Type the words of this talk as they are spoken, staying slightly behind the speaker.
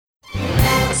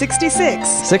66.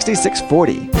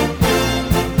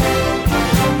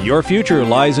 6640. Your future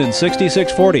lies in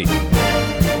 6640.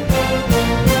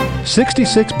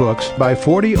 66 books by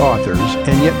 40 authors,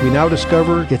 and yet we now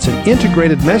discover it's an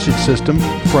integrated message system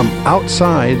from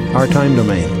outside our time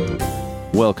domain.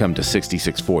 Welcome to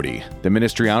 6640, the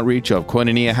ministry outreach of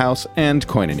Koinonia House and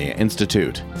Koinonia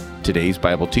Institute. Today's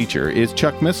Bible teacher is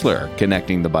Chuck Missler,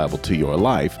 connecting the Bible to your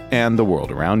life and the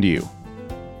world around you.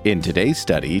 In today's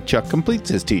study, Chuck completes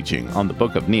his teaching on the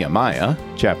book of Nehemiah,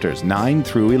 chapters 9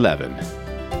 through 11.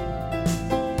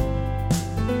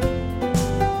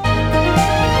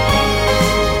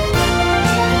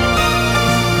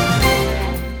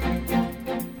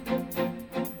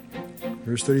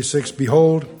 Verse 36,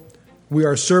 Behold, we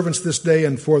are servants this day,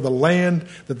 and for the land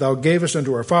that thou gavest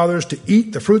unto our fathers to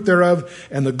eat the fruit thereof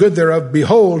and the good thereof,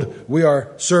 behold, we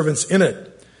are servants in it.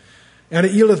 And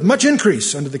it yieldeth much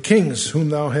increase unto the kings whom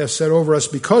thou hast set over us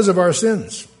because of our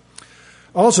sins.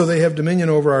 Also they have dominion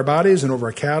over our bodies and over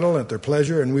our cattle at their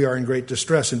pleasure, and we are in great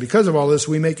distress. And because of all this,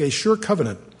 we make a sure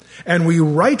covenant, and we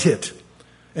write it,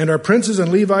 and our princes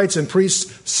and Levites and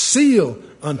priests seal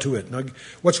unto it. Now,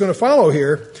 what's going to follow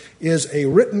here is a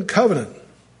written covenant.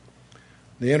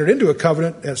 They entered into a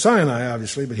covenant at Sinai,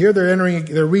 obviously, but here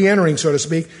they're re-entering, so to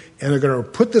speak, and they're going to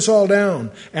put this all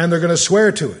down, and they're going to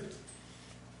swear to it.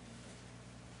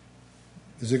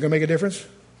 Is it going to make a difference?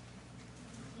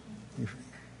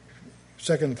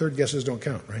 Second and third guesses don't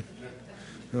count, right?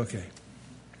 Okay.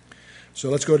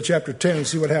 So let's go to chapter 10 and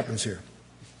see what happens here.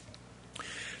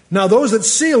 Now, those that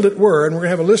sealed it were, and we're going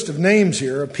to have a list of names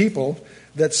here of people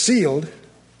that sealed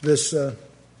this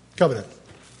covenant.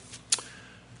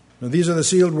 Now, these are the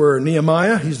sealed were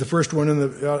Nehemiah. He's the first one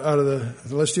out of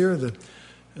the list here. The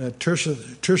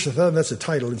Tirshatha, that's a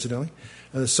title, incidentally.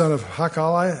 The son of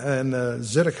Hakaliah, and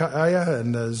Zedekiah,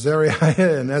 and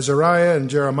Zariah, and Azariah, and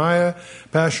Jeremiah,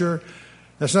 Pashur.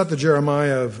 That's not the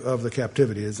Jeremiah of the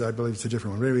captivity. I believe it's a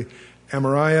different one. Maybe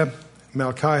Amariah,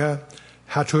 Malchiah,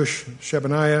 Hattush,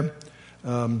 Shebaniah,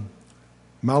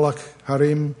 Malach,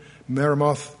 Harim,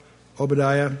 Meremoth,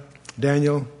 Obadiah,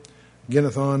 Daniel,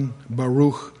 Ginnethon,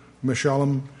 Baruch,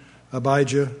 Meshullam,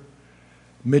 Abijah,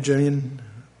 Midian,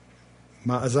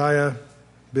 Maaziah,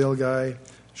 Bilgai,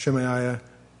 Shemaiah.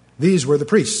 These were the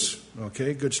priests.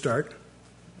 Okay, good start.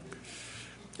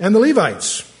 And the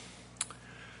Levites.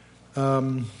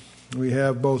 We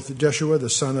have both Jeshua, the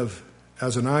son of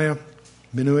Azaniah,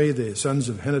 Binui, the sons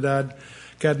of Henadad,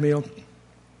 Kadmiel,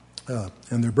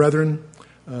 and their brethren,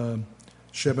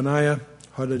 Shebaniah,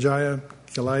 Hodijah,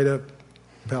 Kelida,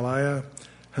 Peliah,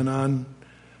 Hanan,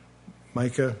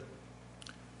 Micah,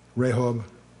 Rehob,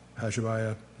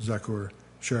 Hashabiah, Zakur,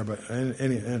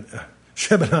 Shebaniah,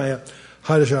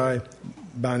 Hodijah,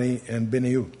 Bani, and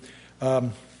Beniu.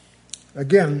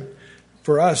 Again,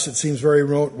 for us, it seems very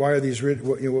remote. Why are these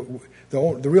written?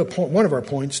 The real point, one of our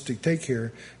points to take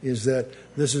here is that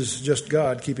this is just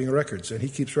God keeping records, and He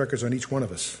keeps records on each one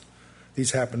of us.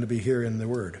 These happen to be here in the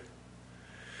Word.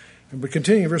 And we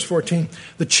continue, verse 14.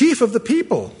 The chief of the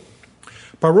people,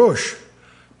 Parosh,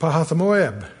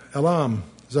 Pahathamoab, Elam,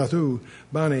 Zathu,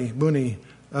 Bani, Buni,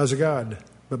 Azagad,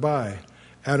 Babai,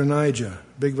 Adonijah,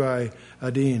 Bigvai,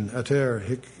 Adin, Ater,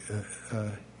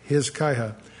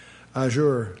 Hizkiah,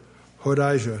 Ajur,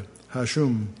 Hodijah,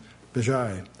 Hashum,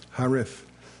 Bajai, Harif,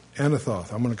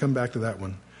 Anathoth. I'm going to come back to that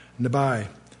one. Nebai,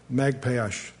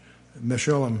 Magpayash,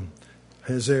 Meshullam,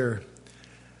 Hazer,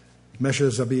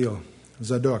 Meshazabil,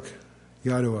 Zadok,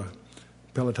 Yadua,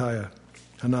 Pelatiah,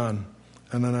 Hanan,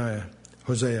 Ananiah,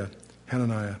 Hosea,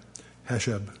 Hananiah,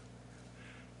 Hashab,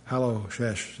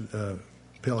 Haloshesh,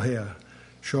 Pelhiah,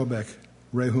 Shobek,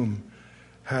 Rehum,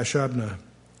 Hashabna,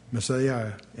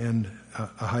 Messiah, and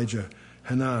Ahijah,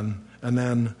 Hanan,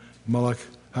 Anan, Malach,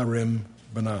 Harim,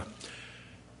 Banah.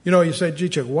 You know, you say, gee,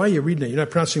 Chuck, why are you reading it? You're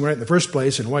not pronouncing it right in the first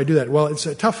place, and why do that? Well, it's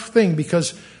a tough thing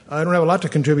because I don't have a lot to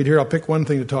contribute here. I'll pick one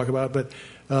thing to talk about, but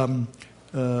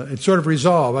it's sort of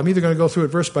resolved. I'm either going to go through it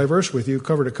verse by verse with you,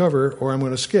 cover to cover, or I'm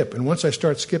going to skip. And once I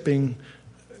start skipping,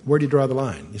 where do you draw the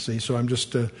line? You see, so I'm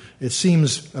just, it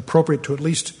seems appropriate to at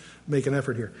least make an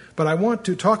effort here. But I want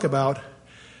to talk about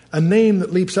a name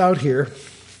that leaps out here,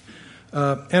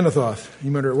 Anathoth.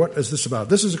 You wonder, what is this about?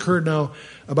 This has occurred now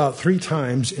about 3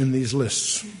 times in these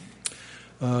lists.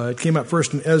 It came up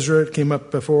first in Ezra. It came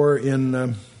up before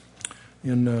in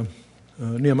Nehemiah,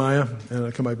 and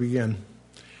it'll come up again.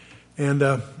 And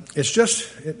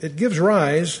it gives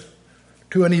rise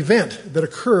to an event that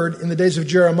occurred in the days of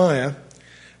Jeremiah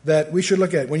that we should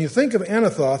look at. When you think of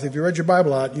Anathoth, if you read your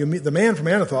Bible out, the man from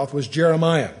Anathoth was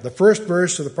Jeremiah. The first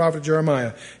verse of the prophet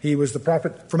Jeremiah, he was the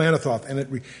prophet from Anathoth,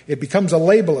 and it becomes a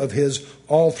label of his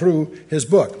all through his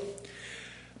book.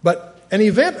 But an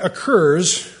event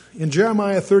occurs in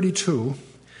Jeremiah 32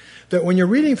 that when you're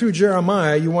reading through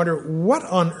Jeremiah, you wonder, what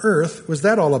on earth was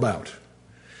that all about?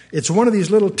 It's one of these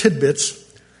little tidbits,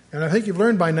 and I think you've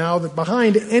learned by now that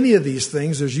behind any of these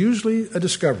things, there's usually a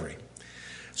discovery.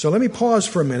 So let me pause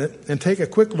for a minute and take a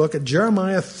quick look at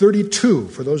Jeremiah 32.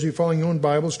 For those of you following your own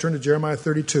Bibles, turn to Jeremiah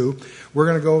 32. We're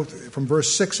going to go from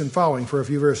verse 6 and following for a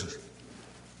few verses.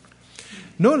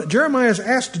 Note, Jeremiah is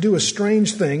asked to do a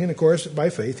strange thing, and of course, by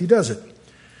faith, he does it.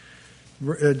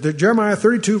 Jeremiah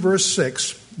 32, verse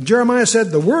 6, Jeremiah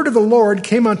said, "The word of the Lord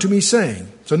came unto me,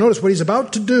 saying." So notice what he's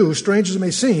about to do, strange as it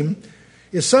may seem,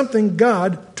 is something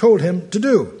God told him to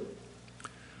do.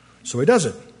 So he does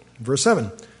it. Verse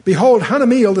 7, "Behold,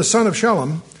 Hanameel, the son of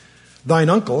Shallum, thine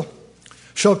uncle,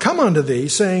 shall come unto thee,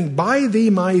 saying, Buy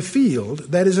thee my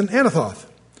field that is in Anathoth,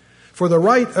 for the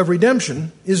right of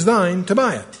redemption is thine to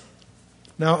buy it."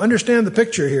 Now understand the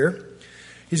picture here.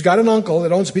 He's got an uncle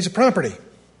that owns a piece of property.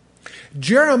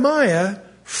 Jeremiah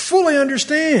fully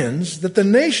understands that the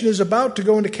nation is about to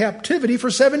go into captivity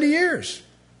for 70 years.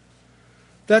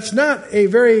 That's not a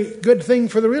very good thing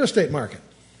for the real estate market.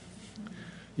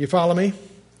 You follow me?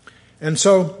 And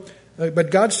so, but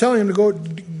God's telling him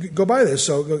to go buy this.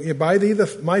 So buy thee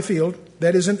my field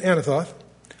that is in Anathoth.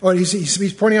 Or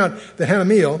he's pointing out that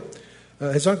Hanameel,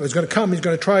 his uncle, is going to come. He's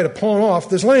going to try to pawn off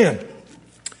this land.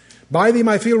 "Buy thee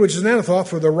my field which is in Anathoth,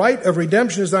 for the right of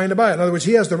redemption is thine to buy it." In other words,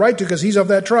 he has the right to because he's of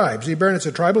that tribe. See, Baron, it's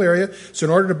a tribal area, so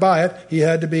in order to buy it, he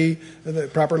had to be the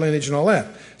proper lineage and all that.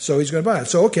 So he's going to buy it.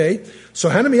 So, okay. So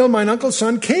Hanameel, mine uncle's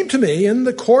son, came to me in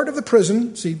the court of the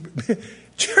prison. See,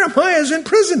 Jeremiah is in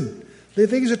prison. They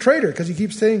think he's a traitor because he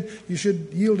keeps saying you should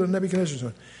yield to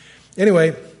Nebuchadnezzar.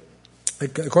 Anyway,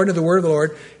 according to the word of the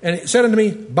Lord, and he said unto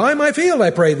me, "Buy my field,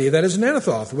 I pray thee, that is in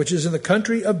Anathoth, which is in the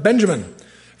country of Benjamin.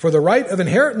 For the right of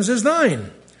inheritance is thine,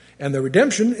 and the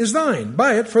redemption is thine.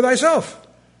 Buy it for thyself."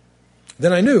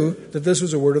 Then I knew that this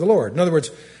was the word of the Lord. In other words,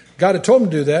 God had told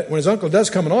him to do that. When his uncle does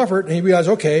come and offer it, and he realized,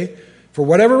 okay, for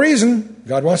whatever reason,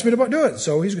 God wants me to do it.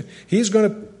 So he's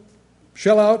going to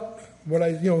shell out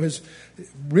his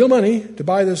real money to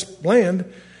buy this land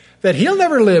that he'll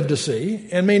never live to see,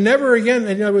 and may never again.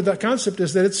 And the concept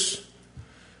is that it's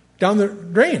down the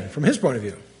drain from his point of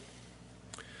view.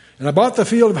 "And I bought the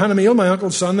field of Hanameel, my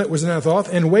uncle's son, that was in Anathoth,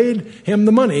 and weighed him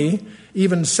the money,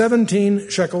 even 17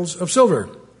 shekels of silver.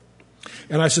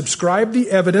 And I subscribed the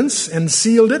evidence, and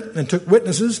sealed it, and took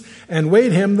witnesses, and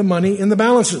weighed him the money in the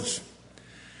balances."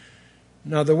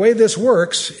 Now, the way this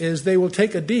works is they will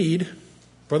take a deed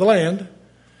for the land.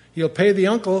 He'll pay the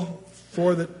uncle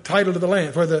for the title to the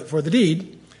land, for the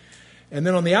deed. And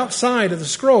then on the outside of the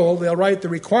scroll, they'll write the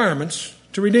requirements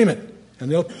to redeem it.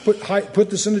 And they'll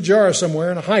put this in a jar somewhere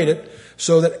and hide it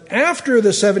so that after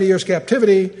the 70 years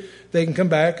captivity, they can come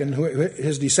back and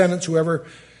his descendants, whoever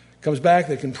comes back,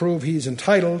 they can prove he's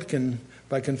entitled,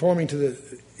 by conforming to the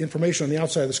information on the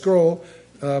outside of the scroll,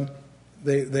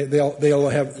 they'll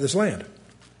have this land.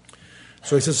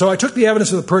 So he says, "So I took the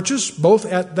evidence of the purchase,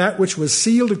 both at that which was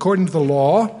sealed according to the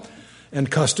law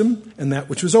and custom, and that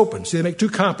which was open." See, they make two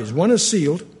copies. One is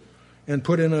sealed and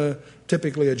put in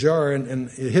typically a jar and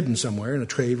hidden somewhere in a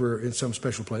cave or in some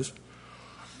special place.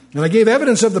 "And I gave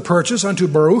evidence of the purchase unto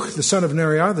Baruch, the son of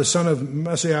Neriah, the son of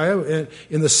Maaseiah,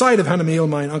 in the sight of Hanameel,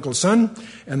 mine uncle's son,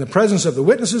 and the presence of the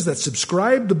witnesses that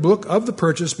subscribed the book of the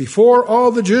purchase before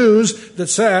all the Jews that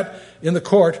sat in the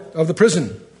court of the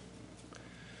prison."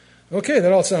 Okay,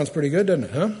 that all sounds pretty good, doesn't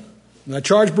it, huh? "And I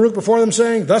charged Baruch before them,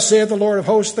 saying, Thus saith the Lord of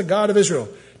hosts, the God of Israel,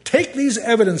 take these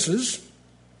evidences,"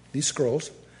 these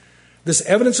scrolls, "this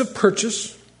evidence of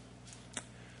purchase,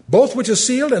 both which is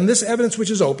sealed and this evidence which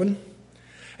is open,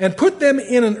 and put them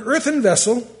in an earthen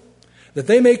vessel, that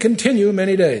they may continue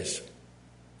many days."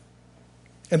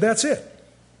 And that's it.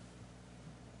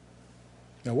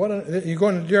 Now, you're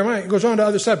going to Jeremiah, it goes on to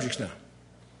other subjects now.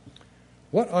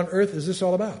 What on earth is this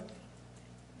all about?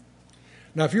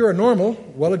 Now, if you're a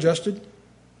normal, well-adjusted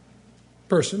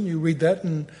person, you read that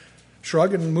and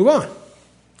shrug and move on.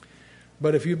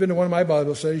 But if you've been to one of my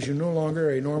Bible studies, you're no longer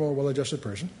a normal, well-adjusted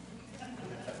person.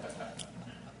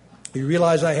 You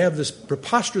realize I have this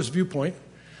preposterous viewpoint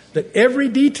that every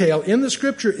detail in the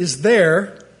Scripture is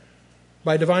there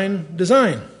by divine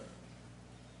design.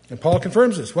 And Paul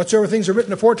confirms this. "Whatsoever things are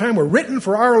written aforetime were written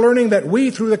for our learning, that we,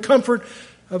 through the comfort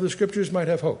of the Scriptures, might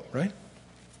have hope." Right?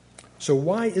 So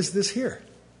why is this here?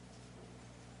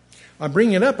 I'm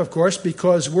bringing it up, of course,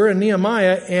 because we're in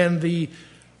Nehemiah and the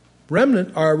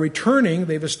remnant are returning.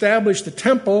 They've established the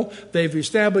temple. They've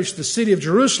established the city of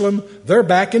Jerusalem. They're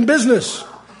back in business.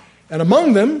 And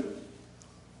among them,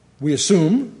 we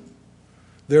assume,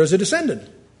 there is a descendant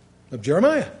of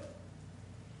Jeremiah.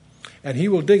 And he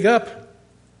will dig up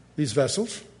these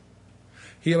vessels.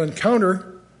 He'll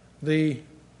encounter the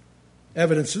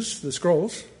evidences, the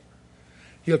scrolls.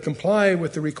 He'll comply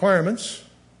with the requirements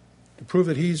to prove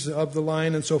that he's of the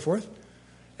line and so forth.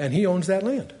 And he owns that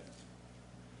land.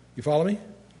 You follow me?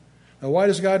 Now, why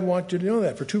does God want you to know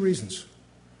that? For two reasons.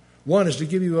 One is to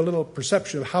give you a little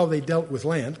perception of how they dealt with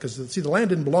land, because, see, the land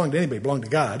didn't belong to anybody. It belonged to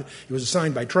God. It was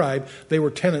assigned by tribe. They were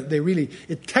tenant.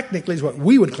 It technically is what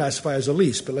we would classify as a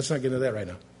lease, but let's not get into that right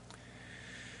now.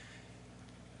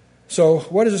 So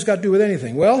what does this got to do with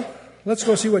anything? Well, let's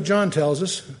go see what John tells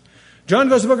us. John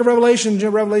goes to the book of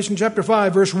Revelation chapter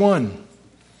 5, verse 1.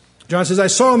 John says, I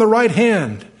saw on the right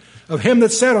hand of him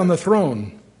that sat on the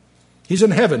throne. He's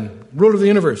in heaven, ruler of the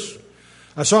universe.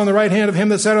 I saw on the right hand of him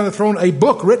that sat on the throne a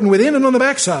book written within and on the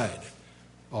backside.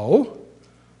 Oh,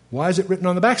 why is it written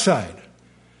on the backside?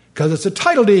 Because it's a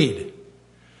title deed.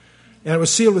 And it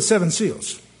was sealed with 7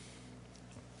 seals.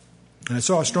 And I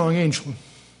saw a strong angel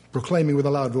proclaiming with a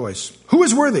loud voice, who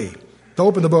is worthy to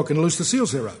open the book and loose the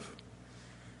seals thereof?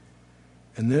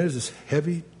 And there's this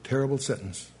heavy, terrible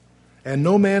sentence. And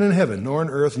no man in heaven, nor on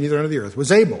earth, neither under the earth, was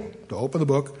able to open the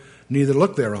book, neither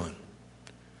look thereon.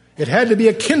 It had to be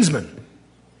a kinsman.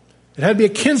 It had to be a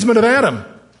kinsman of Adam,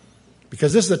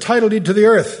 because this is a title deed to the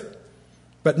earth.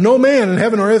 But no man in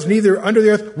heaven or earth, neither under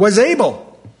the earth, was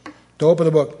able to open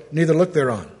the book, neither look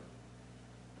thereon.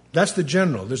 That's the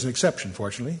general. There's an exception,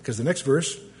 fortunately, because the next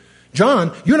verse,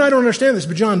 John, you and I don't understand this,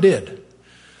 but John did.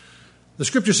 The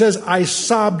scripture says, I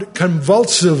sobbed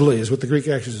convulsively, is what the Greek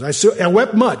actually says. I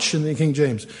wept much in the King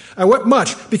James. I wept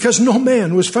much because no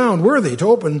man was found worthy to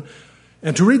open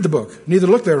and to read the book, neither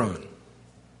look thereon.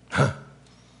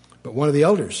 But one of the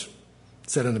elders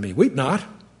said unto me, weep not.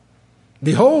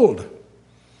 Behold,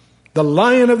 the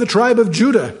Lion of the tribe of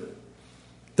Judah,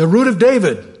 the Root of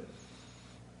David,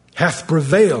 hath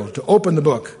prevailed to open the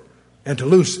book and to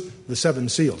loose the 7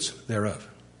 seals thereof.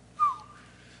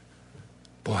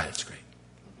 Boy, that's great.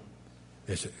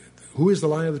 Who is the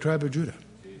Lion of the tribe of Judah?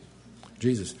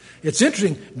 Jesus. It's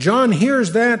interesting. John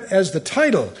hears that as the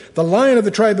title, the Lion of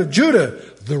the tribe of Judah,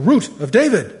 the Root of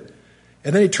David.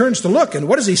 And then he turns to look, and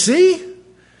what does he see?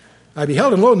 I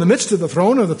beheld, and lo, in the midst of the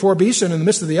throne of the 4 beasts and in the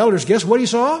midst of the elders, guess what he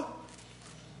saw?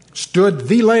 Stood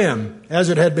the Lamb as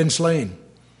it had been slain,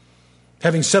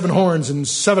 having 7 horns and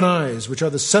 7 eyes, which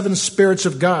are the 7 spirits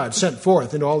of God sent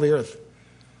forth into all the earth.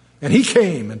 And he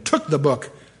came and took the book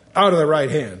out of the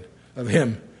right hand of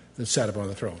him that sat upon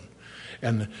the throne.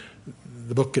 And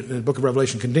the book of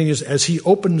Revelation continues, as he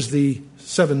opens the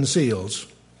 7 seals,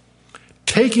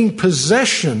 taking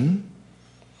possession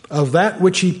of that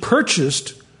which he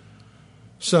purchased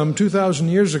some 2,000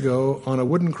 years ago on a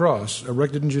wooden cross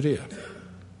erected in Judea.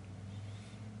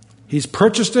 He's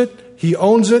purchased it. He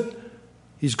owns it.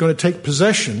 He's going to take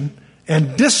possession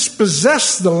and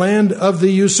dispossess the land of the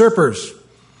usurpers.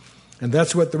 And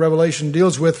that's what the Revelation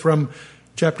deals with from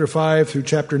chapter 5 through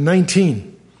chapter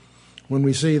 19, when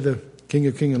we see the King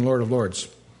of Kings and Lord of Lords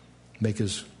make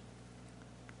his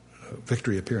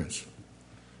victory appearance.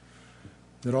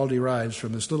 That all derives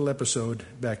from this little episode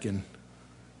back in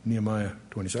Nehemiah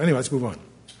 27. Anyway, let's move on.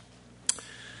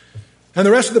 And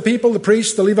the rest of the people, the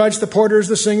priests, the Levites, the porters,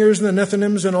 the singers, and the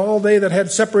Nethinims, and all they that had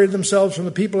separated themselves from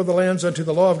the people of the lands unto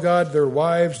the law of God, their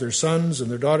wives, their sons, and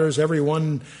their daughters, every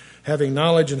one having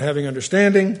knowledge and having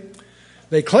understanding,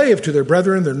 they clave to their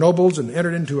brethren, their nobles, and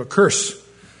entered into a curse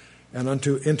and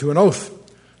into an oath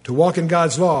to walk in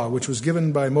God's law, which was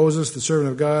given by Moses, the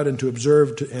servant of God, and to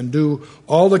observe and do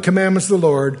all the commandments of the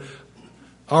Lord,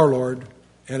 our Lord,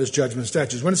 and his judgments and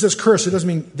statutes. When it says curse, it doesn't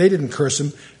mean they didn't curse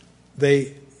him.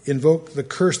 They invoke the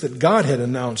curse that God had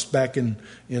announced back in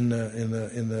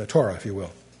the Torah, if you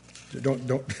will.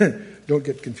 Don't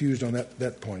get confused on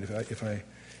that point,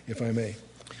 if I may.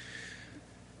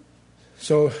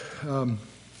 So.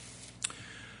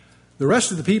 The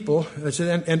rest of the people,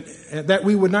 and that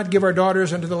we would not give our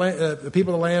daughters unto the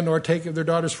people of the land, nor take their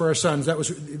daughters for our sons. That was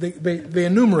they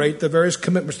enumerate the various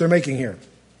commitments they're making here.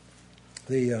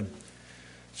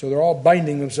 So they're all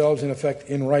binding themselves, in effect,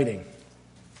 in writing.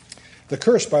 The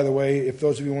curse, by the way, if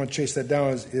those of you want to chase that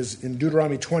down, is in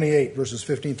Deuteronomy 28, verses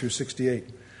 15 through 68.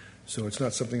 So it's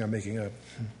not something I'm making up.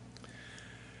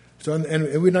 So, and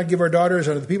we would not give our daughters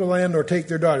unto the people of the land, nor take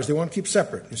their daughters. They want to keep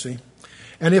separate, you see.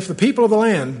 And if the people of the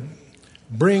land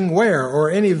bring ware or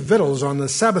any victuals on the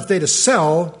Sabbath day to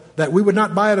sell, that we would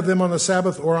not buy it of them on the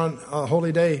Sabbath or on a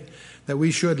holy day, that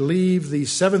we should leave the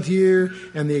 7th year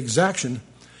and the exaction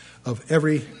of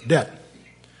every debt.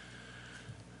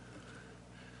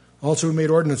 Also, we made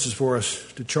ordinances for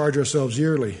us to charge ourselves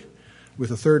yearly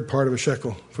with a 1/3 part of a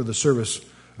shekel for the service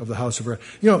of the house of God.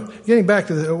 Getting back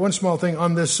to one small thing,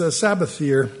 on this Sabbath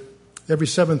year, every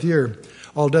seventh year,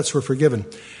 all debts were forgiven.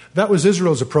 That was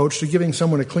Israel's approach to giving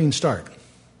someone a clean start.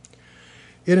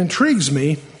 It intrigues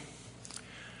me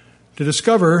to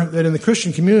discover that in the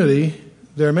Christian community,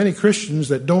 there are many Christians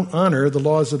that don't honor the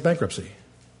laws of bankruptcy.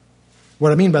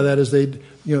 What I mean by that is the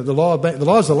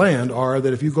laws of the land are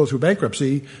that if you go through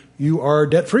bankruptcy, you are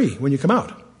debt-free when you come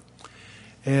out.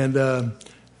 And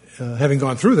having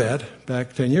gone through that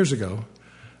back 10 years ago,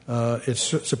 it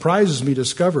surprises me to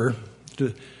discover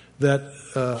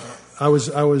that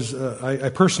I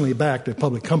personally backed a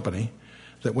public company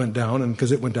that went down, and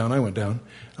because it went down, I went down.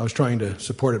 I was trying to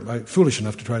support it. I'm foolish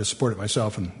enough to try to support it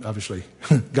myself, and obviously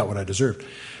got what I deserved.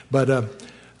 But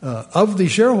of the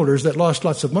shareholders that lost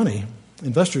lots of money,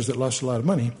 investors that lost a lot of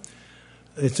money,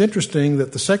 it's interesting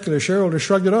that the secular shareholders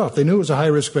shrugged it off. They knew it was a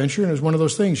high-risk venture, and it was one of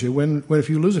those things. You win a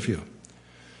few, lose a few.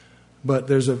 But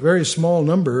there's a very small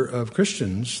number of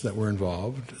Christians that were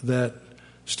involved that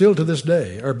still to this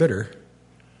day are bitter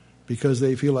because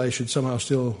they feel I should somehow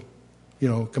still,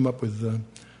 come up with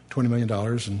 $20 million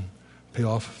and pay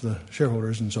off the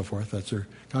shareholders and so forth. That's their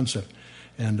concept.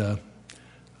 And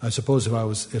I suppose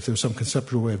if there was some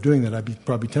conceptual way of doing that, I'd be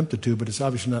probably tempted to, but it's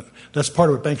obviously not. That's part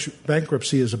of what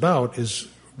bankruptcy is about, is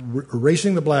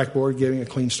erasing the blackboard, giving a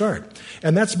clean start.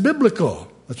 And that's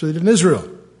biblical. That's what they did in Israel.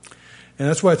 And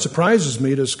that's why it surprises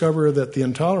me to discover that the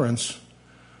intolerance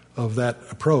of that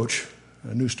approach,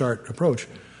 a New Start approach,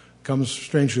 comes,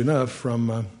 strangely enough,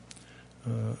 from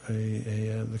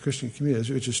the Christian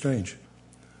community, which is strange.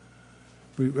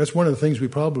 That's one of the things we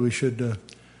probably should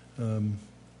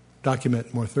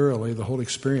document more thoroughly. The whole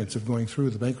experience of going through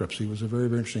the bankruptcy was a very,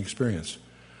 very interesting experience.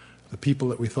 The people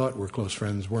that we thought were close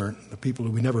friends weren't. The people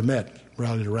who we never met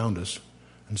rallied around us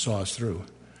and saw us through.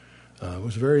 It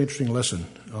was a very interesting lesson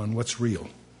on what's real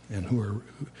and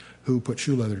who put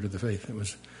shoe leather to the faith. It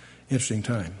was an interesting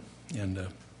time. And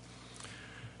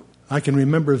I can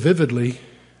remember vividly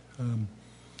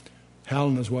Hal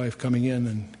and his wife coming in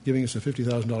and giving us a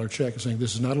 $50,000 check and saying,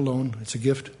 "This is not a loan, it's a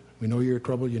gift. We know you're in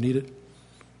trouble, you need it."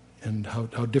 And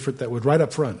how different that was right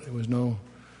up front. It was no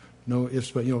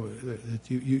ifs, but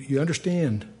you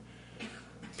understand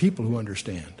people who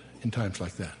understand in times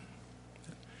like that.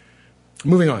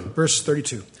 Moving on, verse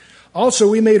 32. "Also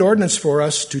we made ordinance for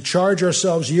us to charge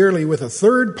ourselves yearly with a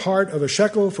third part of a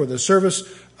shekel for the service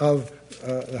of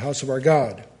the house of our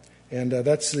God." And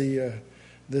that's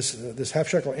this half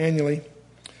shekel annually.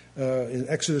 In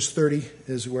Exodus 30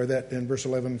 is where that, in verse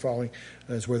 11 and following,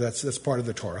 is where that's part of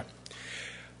the Torah.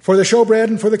 "For the showbread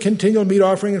and for the continual meat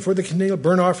offering and for the continual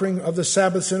burnt offering of the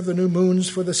Sabbaths and of the new moons,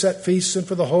 for the set feasts and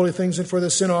for the holy things and for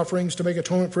the sin offerings to make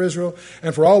atonement for Israel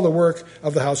and for all the work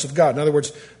of the house of God." In other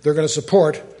words, they're going to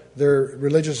support their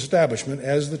religious establishment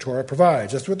as the Torah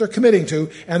provides. That's what they're committing to,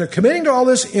 and they're committing to all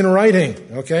this in writing,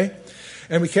 okay?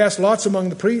 "And we cast lots among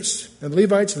the priests and the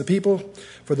Levites and the people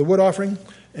for the wood offering,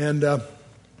 and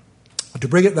to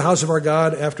bring it to the house of our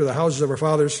God after the houses of our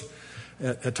fathers,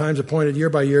 at times appointed year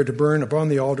by year, to burn upon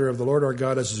the altar of the Lord our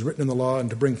God as is written in the law, and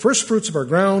to bring first fruits of our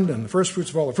ground and the first fruits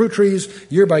of all the fruit trees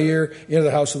year by year into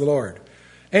the house of the Lord.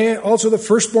 And also the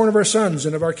firstborn of our sons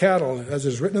and of our cattle, as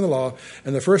is written in the law,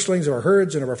 and the firstlings of our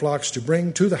herds and of our flocks, to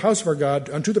bring to the house of our God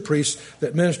unto the priests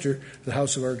that minister to the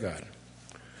house of our God.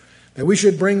 That we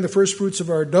should bring the first fruits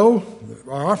of our dough,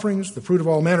 our offerings, the fruit of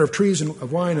all manner of trees and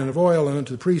of wine and of oil, and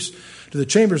unto the priests, to the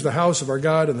chambers of the house of our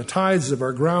God, and the tithes of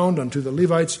our ground unto the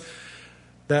Levites,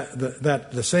 that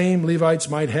the same Levites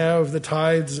might have the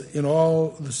tithes in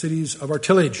all the cities of our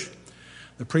tillage.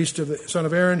 The priest of the son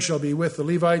of Aaron shall be with the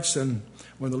Levites, and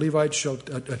when the Levites shall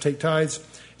take tithes,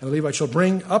 and the Levites shall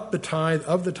bring up the tithe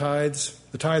of the tithes,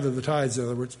 in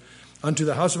other words, unto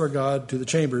the house of our God, to the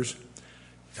chambers,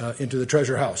 into the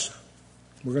treasure house.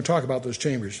 We're going to talk about those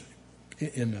chambers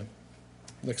in the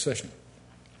next session.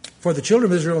 "For the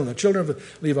children of Israel and the children of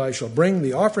Levi shall bring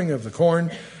the offering of the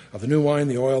corn, of the new wine,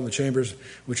 the oil, and the chambers,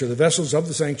 which are the vessels of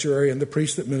the sanctuary, and the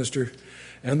priests that minister,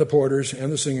 and the porters,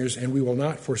 and the singers, and we will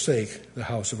not forsake the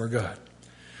house of our God."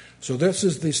 So this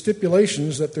is the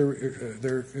stipulations that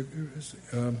they're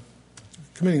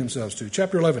committing themselves to.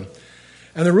 Chapter 11.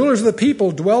 "And the rulers of the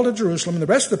people dwelled at Jerusalem, and the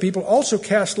rest of the people also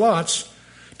cast lots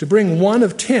to bring 1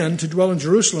 of 10 to dwell in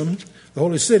Jerusalem, the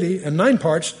holy city, and 9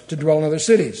 parts to dwell in other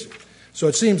cities." So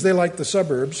it seems they liked the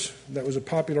suburbs. That was a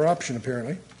popular option,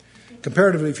 apparently.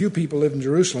 Comparatively few people lived in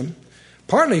Jerusalem,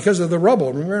 partly because of the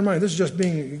rubble. Remember in mind, this is just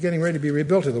getting ready to be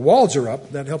rebuilt. The walls are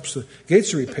up. That helps. The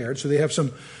gates are repaired, so they have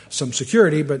some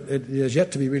security, but it is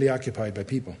yet to be really occupied by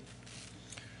people.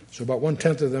 So about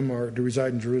 1/10 of them are to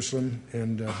reside in Jerusalem,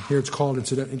 and here it's called,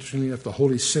 interestingly enough, the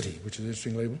Holy City, which is an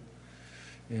interesting label.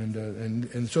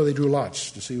 And so they drew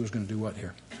lots to see who was going to do what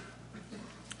here.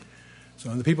 So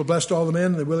and the people blessed all the men,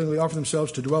 and they willingly offered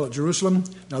themselves to dwell at Jerusalem.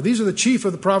 Now these are the chief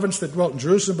of the province that dwelt in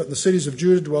Jerusalem, but in the cities of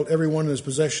Judah dwelt every one in his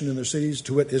possession in their cities,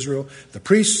 to wit, Israel, the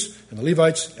priests and the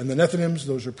Levites and the Nethinims.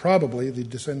 Those are probably the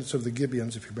descendants of the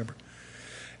Gibeons, if you remember.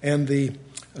 And the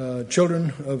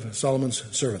children of Solomon's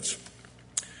servants.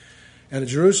 And at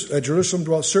Jerusalem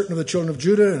dwelt certain of the children of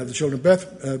Judah and of the children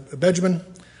of Benjamin.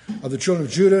 Of the children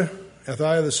of Judah,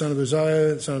 Athaiah, the son of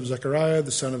Uzziah, the son of Zechariah,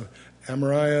 the son of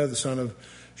Amariah, the son of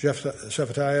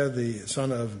Shephatiah, the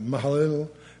son of Mahalalel,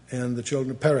 and the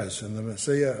children of Perez, and the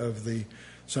Messiah of the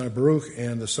son of Baruch,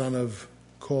 and the son of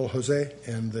Kol-Hoseh,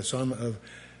 and the son of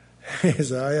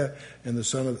Haziah, and the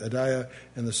son of Adiah,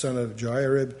 and the son of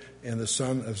Joiarib, and the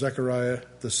son of Zechariah,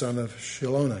 the son of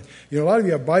Shiloni. You know, a lot of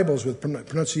you have Bibles with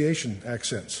pronunciation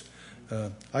accents.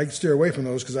 I steer away from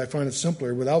those because I find it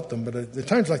simpler without them, but at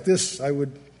times like this, I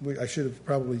should have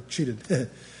probably cheated.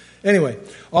 Anyway,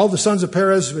 all the sons of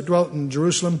Perez who dwelt in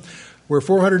Jerusalem were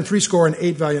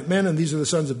 468 valiant men, and these are the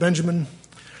sons of Benjamin: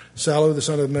 Salu, the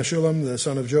son of Meshullam, the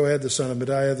son of Joed, the son of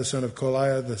Mediah, the son of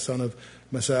Koliah, the son of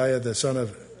Messiah, the son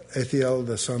of Ethiel,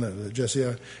 the son of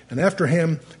Jesiah, and after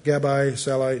him, Gabai,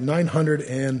 Salai,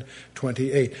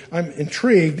 928. I'm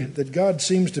intrigued that God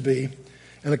seems to be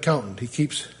an accountant. He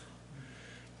keeps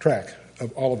track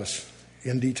of all of us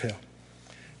in detail.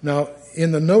 Now,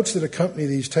 in the notes that accompany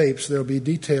these tapes, there'll be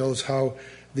details how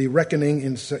the reckoning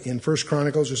in 1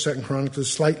 Chronicles or 2 Chronicles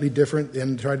is slightly different,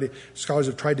 and scholars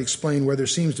have tried to explain where there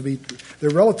seems to be, they're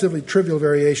relatively trivial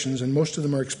variations, and most of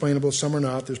them are explainable, some are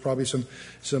not. There's probably some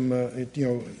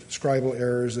scribal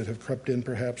errors that have crept in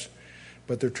perhaps,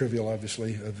 but they're trivial,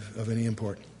 obviously, of any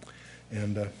import.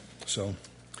 And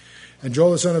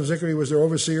Joel the son of Zichri was their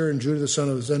overseer, and Judah the son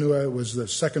of Zenuah was the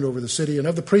second over the city. And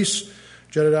of the priests,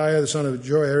 Jedediah the son of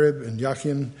Joiarib, and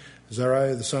Jachin,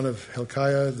 Zariah the son of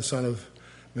Hilkiah, the son of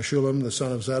Meshullam, the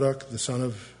son of Zadok, the son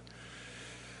of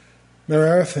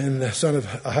Merarath, and the son of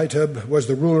Ahitub was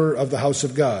the ruler of the house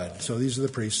of God. So these are the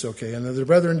priests, okay. And the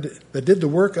brethren that did the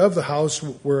work of the house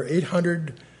were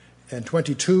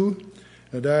 822.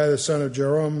 Nadiah the son of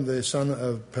Jeroham, the son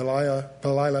of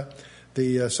Pelilah,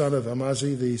 the son of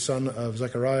Amazi, the son of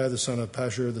Zechariah, the son of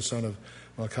Pashur, the son of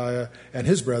Malchiah, and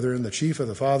his brethren, the chief of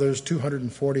the fathers,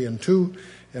 242,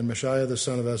 and Meshiah, the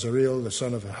son of Azareel, the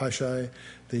son of Hashai,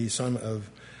 the son of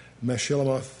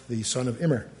Meshillemoth, the son of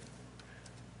Immer.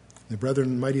 The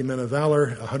brethren, mighty men of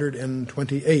valor,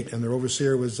 128, and their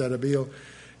overseer was Zedekiah,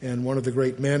 and one of the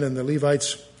great men, and the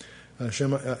Levites, and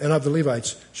of the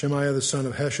Levites, Shemaiah, the son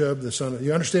of Heshub, the son of...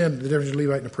 You understand the difference between a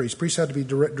Levite and a priest. Priests had to be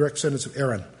direct descendants of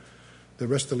Aaron. The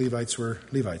rest of the Levites were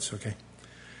Levites, okay.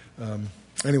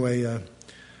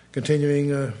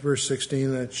 Continuing verse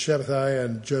 16, that Shabbatai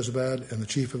and Jozabad and the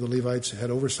chief of the Levites had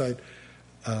oversight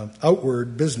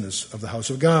outward business of the house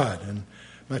of God. And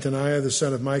Mattaniah, the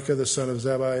son of Micah, the son of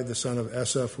Zabai, the son of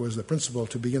Asaph, was the principal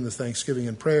to begin the thanksgiving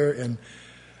and prayer. And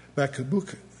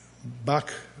Bakbukiah,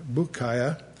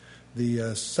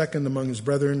 the second among his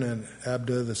brethren, and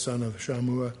Abda, the son of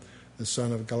Shammua, the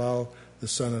son of Galal, the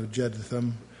son of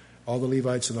Jeduthun. All the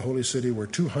Levites in the holy city were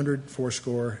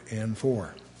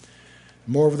 284.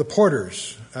 Moreover, the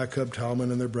porters, Akub,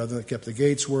 Talmon, and their brethren that kept the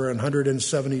gates were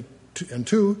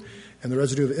 172, and the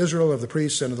residue of Israel, of the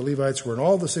priests, and of the Levites were in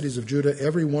all the cities of Judah,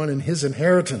 every one in his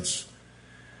inheritance.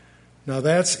 Now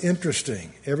that's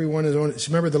interesting. Everyone is on.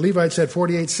 Remember, the Levites had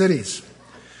 48 cities.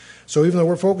 So even though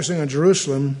we're focusing on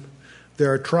Jerusalem,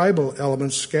 there are tribal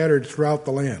elements scattered throughout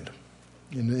the land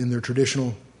in their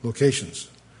traditional locations.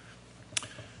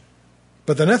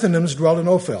 But the Nethinims dwelt in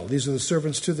Ophel. These are the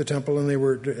servants to the temple, and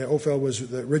Ophel was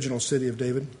the original city of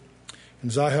David. And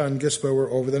Zihah and Gispa were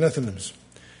over the Nethinims.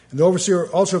 And the overseer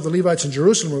also of the Levites in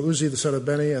Jerusalem were Uzzi, the son of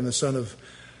Beni, and the son of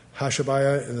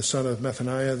Hashabiah, and the son of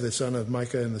Methaniah, the son of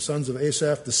Micah, and the sons of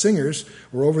Asaph. The singers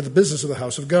were over the business of the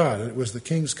house of God. And it was the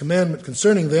king's commandment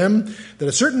concerning them that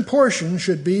a certain portion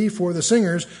should be for the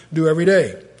singers due every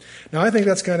day. Now, I think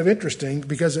that's kind of interesting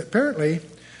because apparently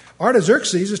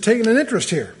Artaxerxes is taking an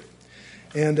interest here.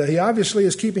 And he obviously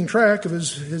is keeping track of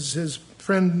his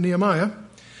friend Nehemiah.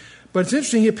 But it's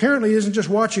interesting, he apparently isn't just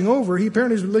watching over. He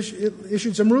apparently has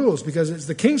issued some rules because it's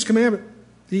the king's commandment.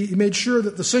 He made sure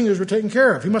that the singers were taken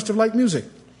care of. He must have liked music.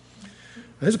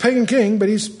 Now, he's a pagan king, but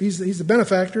he's the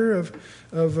benefactor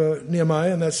of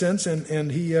Nehemiah in that sense.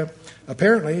 And he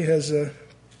apparently has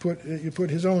put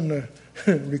his own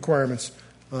requirements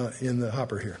in the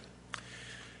hopper here.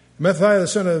 Methiah, the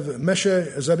son of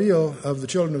Meshezabiel of the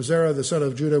children of Zerah, the son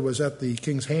of Judah, was at the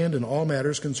king's hand in all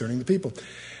matters concerning the people.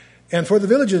 And for the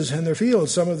villages and their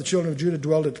fields, some of the children of Judah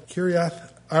dwelled at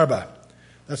Kiriath Arba.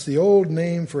 That's the old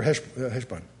name for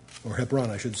Heshbon, or Hebron,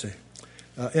 I should say.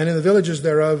 And in the villages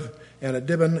thereof, and at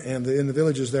Dibon, and in the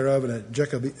villages thereof, and at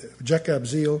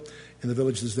Jekabzeel, in the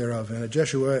villages thereof, and at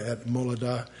Jeshua, at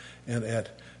Moladah, and at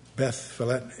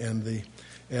Beth-Phelet, and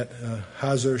at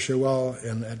Hazar Shewal,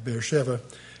 and at Beersheba,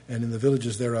 and in the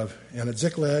villages thereof, and at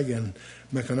Ziklag, and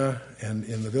Mechanah, and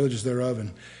in the villages thereof,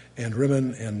 and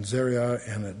Rimmon, and Zeriah,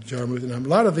 and at Jarmuth. And a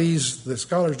lot of these, the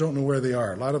scholars don't know where they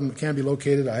are. A lot of them can be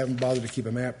located. I haven't bothered to keep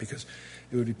a map because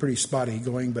it would be pretty spotty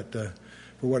going, but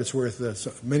for what it's worth,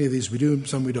 so many of these we do,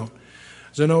 some we don't.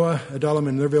 Zanoah, Adullam,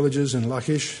 and their villages, and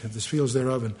Lachish, the fields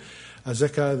thereof, and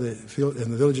Azekah, the field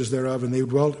and the villages thereof, and they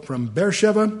dwelt from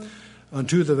Beersheba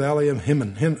unto the valley of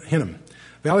Hinnom.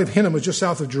 Valley of Hinnom was just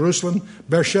south of Jerusalem.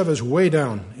 Beersheba is way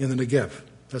down in the Negev.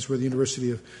 That's where the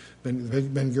University of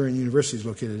Ben Gurion University is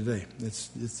located today. That's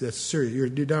Syria. You're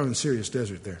down in Syria's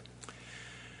desert there.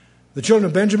 The children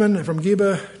of Benjamin from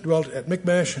Geba dwelt at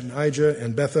Michmash and Ijah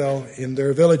and Bethel in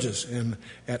their villages, and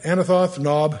at Anathoth,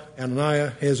 Nob,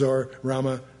 Ananiah, Hazor,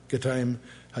 Ramah, Gittaim,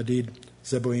 Hadid,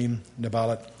 Zeboim,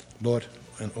 Nebalat, Lot,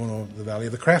 and Ono, the valley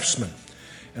of the craftsmen.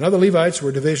 And other Levites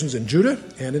were divisions in Judah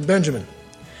and in Benjamin.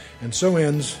 And so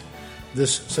ends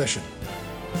this session.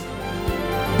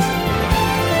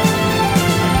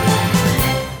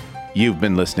 You've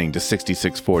been listening to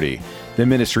 6640, the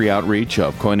ministry outreach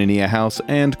of Koinonia House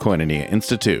and Koinonia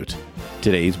Institute.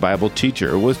 Today's Bible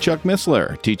teacher was Chuck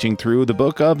Missler, teaching through the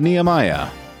book of Nehemiah.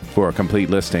 For a complete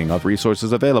listing of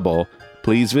resources available,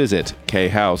 please visit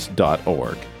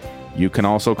khouse.org. You can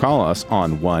also call us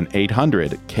on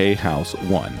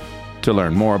 1-800-KHOUSE-1. To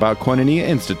learn more about Koinonia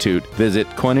Institute, visit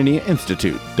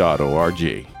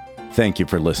koinoniainstitute.org. Thank you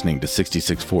for listening to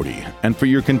 6640 and for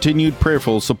your continued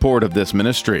prayerful support of this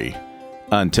ministry.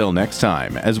 Until next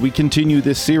time, as we continue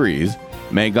this series,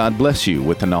 may God bless you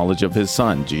with the knowledge of His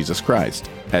Son, Jesus Christ,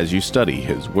 as you study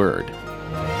His Word.